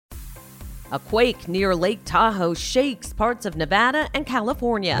A quake near Lake Tahoe shakes parts of Nevada and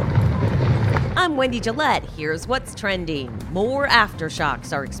California. I'm Wendy Gillette. Here's what's trending. More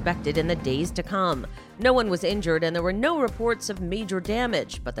aftershocks are expected in the days to come. No one was injured and there were no reports of major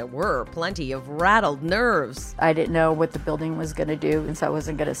damage, but there were plenty of rattled nerves. I didn't know what the building was going to do, and so I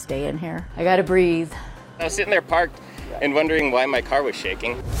wasn't going to stay in here. I got to breathe. I was sitting there parked and wondering why my car was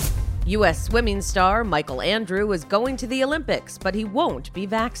shaking. U.S. swimming star Michael Andrew is going to the Olympics, but he won't be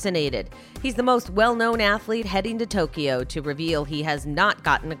vaccinated. He's the most well-known athlete heading to Tokyo to reveal he has not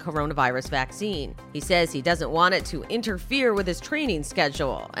gotten a coronavirus vaccine. He says he doesn't want it to interfere with his training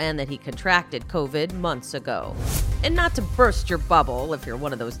schedule and that he contracted COVID months ago. And not to burst your bubble if you're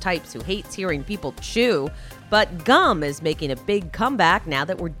one of those types who hates hearing people chew, but gum is making a big comeback now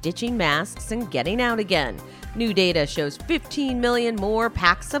that we're ditching masks and getting out again. New data shows 15 million more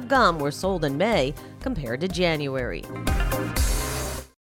packs of gum were sold in May compared to January.